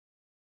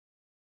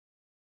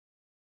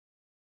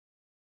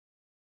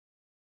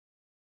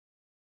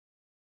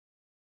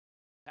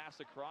pass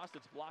across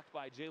that's blocked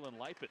by Jalen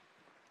Lipin.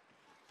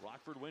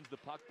 Rockford wins the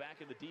puck back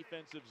in the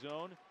defensive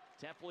zone.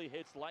 Templey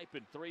hits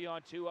Lipin.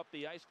 3-on-2 up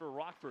the ice for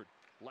Rockford.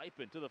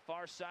 Lipin to the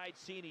far side.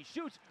 Cini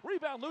shoots.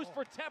 Rebound loose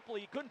for Templey.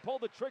 He couldn't pull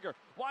the trigger.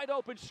 Wide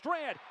open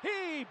Strand.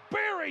 He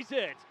buries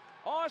it.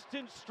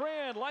 Austin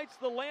Strand lights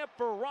the lamp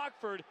for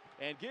Rockford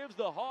and gives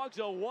the Hogs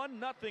a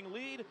 1-0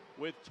 lead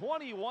with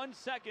 21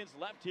 seconds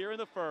left here in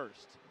the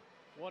first.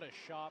 What a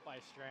shot by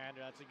Strand.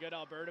 That's a good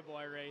Alberta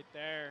boy right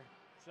there.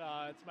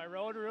 It's my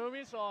road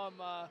roomie, so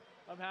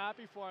I'm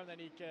happy for him that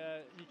he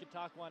could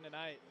tuck one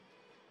tonight.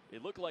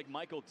 It looked like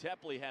Michael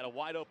Templey had a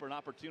wide open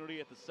opportunity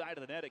at the side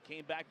of the net. It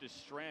came back to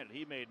Strand.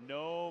 He made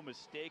no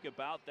mistake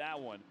about that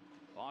one.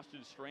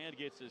 Austin Strand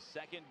gets his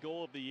second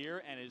goal of the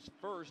year and his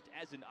first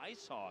as an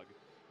Ice Hog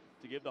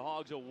to give the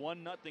Hogs a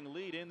 1-0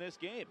 lead in this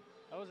game.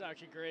 That was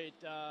actually great.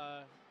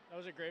 That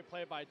was a great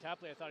play by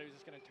Templey. I thought he was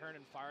just going to turn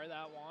and fire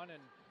that one,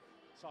 and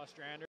saw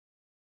Strander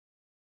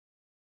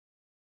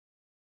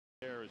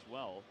there as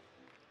well.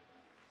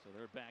 So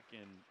they're back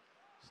in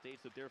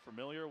states that they're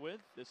familiar with.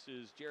 This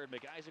is Jared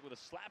McIsaac with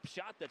a slap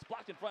shot that's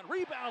blocked in front.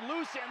 Rebound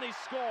loose, and they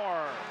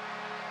score.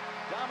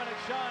 Dominic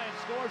Shine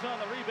scores on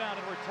the rebound,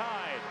 and we're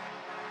tied.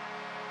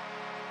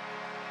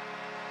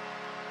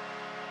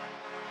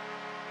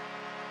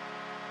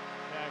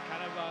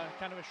 Yeah,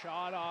 kind of a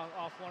shot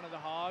off one of the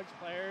Hogs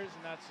players,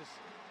 and that's just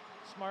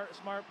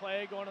smart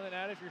play going to the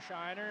net if you're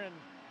Shiner, and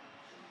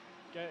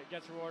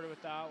gets rewarded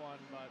with that one.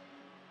 But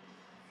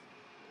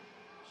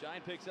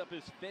Shine picks up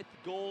his 5th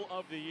goal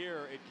of the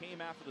year. It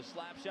came after the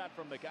slap shot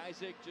from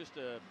McIsaac. Just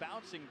a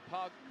bouncing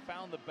puck,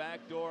 found the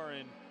back door,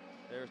 and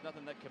there's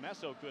nothing that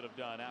Comesso could have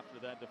done after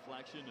that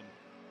deflection. And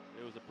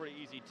it was a pretty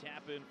easy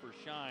tap in for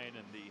Shine,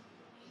 and the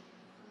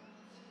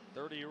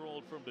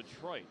 30-year-old from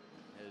Detroit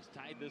has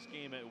tied this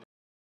game at in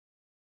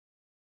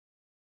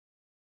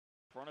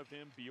front of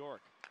him,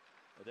 Bjork.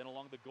 And then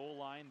along the goal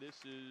line, this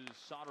is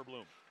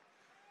Soderblom.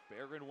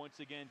 Berggren once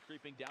again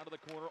creeping down to the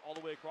corner, all the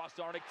way across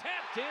Zarnik.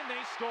 Tapped in,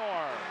 they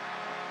score!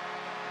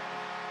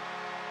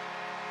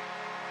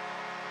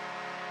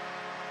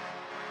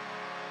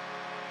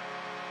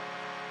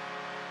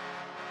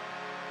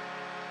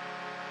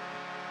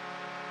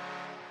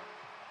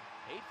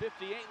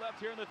 .8:58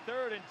 left here in the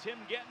third, and Tim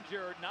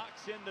Gettinger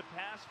knocks in the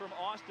pass from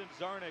Austin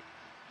Zarnik.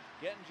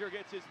 Gettinger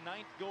gets his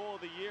 9th goal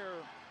of the year.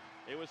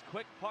 It was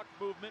quick puck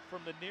movement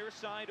from the near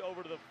side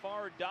over to the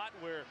far dot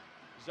where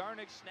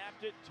Zarnik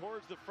snapped it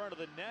towards the front of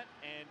the net,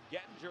 and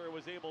Gettinger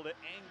was able to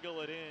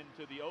angle it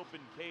into the open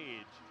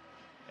cage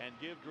and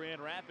give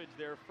Grand Rapids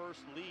their first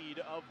lead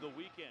of the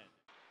weekend.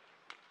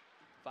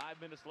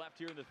 5 minutes left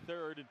here in the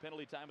third, and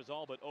penalty time is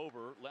all but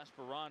over.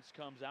 L'Esperance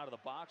comes out of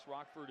the box.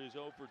 Rockford is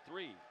 0 for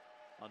 3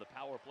 on the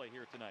power play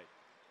here tonight.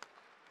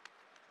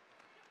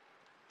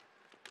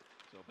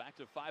 So back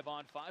to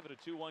 5-on-5 at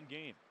a 2-1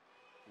 game.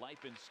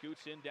 Lipin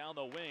scoots in down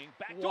the wing.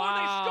 Backdoor,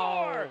 they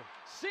score!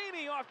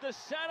 Cini off the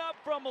setup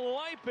from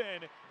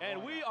Lipin,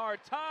 and we are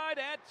tied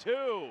at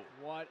 2.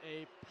 What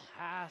a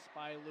pass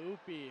by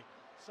Loopy.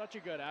 Such a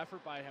good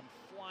effort by him,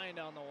 flying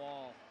down the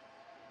wall.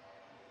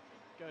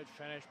 Good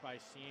finish by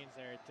Scenes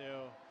there,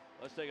 too.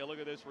 Let's take a look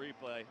at this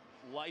replay.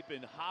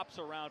 Lipin hops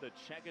around to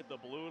check at the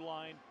blue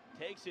line,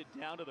 takes it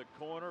down to the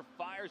corner,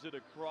 fires it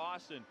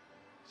across, and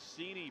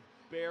Cini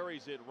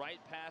buries it right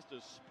past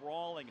a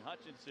sprawling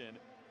Hutchinson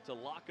to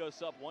lock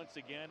us up once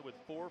again with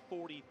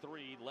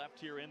 4:43 left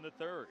here in the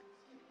third.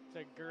 It's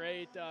a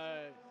great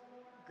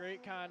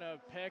kind of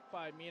pick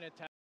by Mina.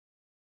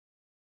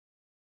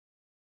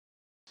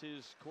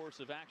 His course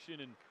of action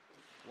and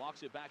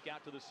walks it back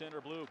out to the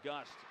center blue.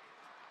 Gust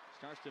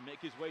starts to make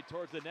his way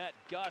towards the net.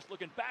 Gust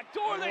looking back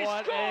door, they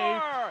score!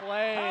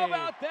 How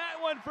about that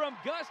one from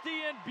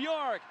Gusty and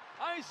Bjork?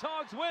 Ice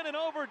Hogs win in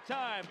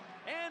overtime.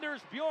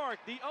 Anders Bjork,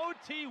 the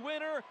OT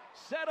winner,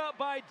 set up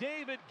by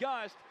David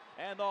Gust.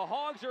 And the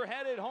Hogs are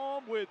headed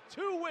home with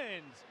 2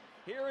 wins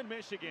here in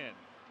Michigan.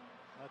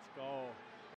 Let's go.